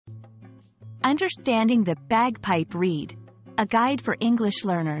Understanding the Bagpipe Reed, a guide for English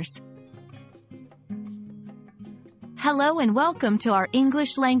learners. Hello and welcome to our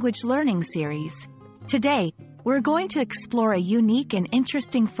English language learning series. Today, we're going to explore a unique and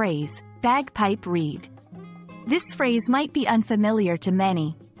interesting phrase, Bagpipe Reed. This phrase might be unfamiliar to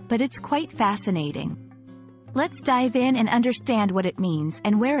many, but it's quite fascinating. Let's dive in and understand what it means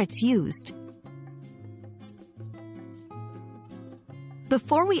and where it's used.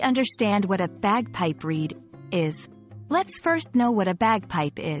 Before we understand what a bagpipe reed is, let's first know what a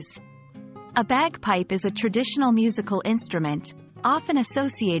bagpipe is. A bagpipe is a traditional musical instrument, often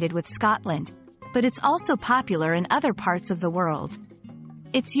associated with Scotland, but it's also popular in other parts of the world.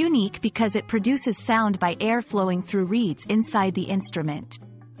 It's unique because it produces sound by air flowing through reeds inside the instrument.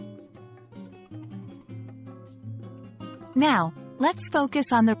 Now, let's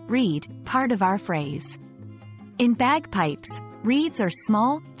focus on the reed part of our phrase. In bagpipes, reeds are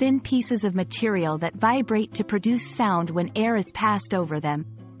small, thin pieces of material that vibrate to produce sound when air is passed over them.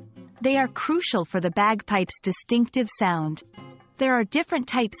 They are crucial for the bagpipe's distinctive sound. There are different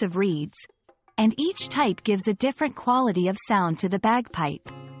types of reeds, and each type gives a different quality of sound to the bagpipe.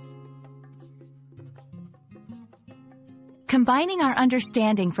 Combining our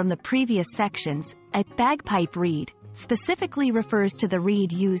understanding from the previous sections, a bagpipe reed specifically refers to the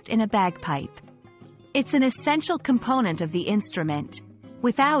reed used in a bagpipe. It's an essential component of the instrument.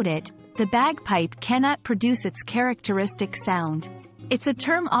 Without it, the bagpipe cannot produce its characteristic sound. It's a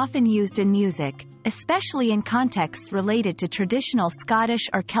term often used in music, especially in contexts related to traditional Scottish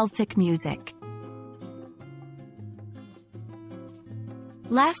or Celtic music.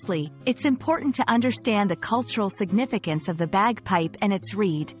 Lastly, it's important to understand the cultural significance of the bagpipe and its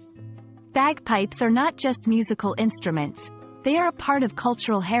reed. Bagpipes are not just musical instruments. They are a part of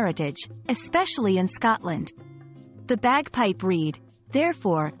cultural heritage, especially in Scotland. The bagpipe reed,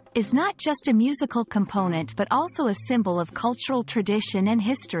 therefore, is not just a musical component but also a symbol of cultural tradition and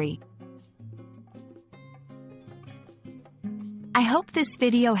history. I hope this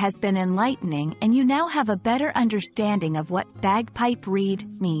video has been enlightening and you now have a better understanding of what bagpipe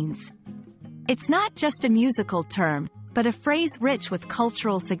reed means. It's not just a musical term, but a phrase rich with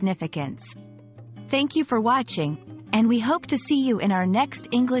cultural significance. Thank you for watching, and we hope to see you in our next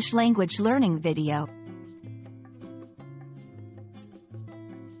English language learning video.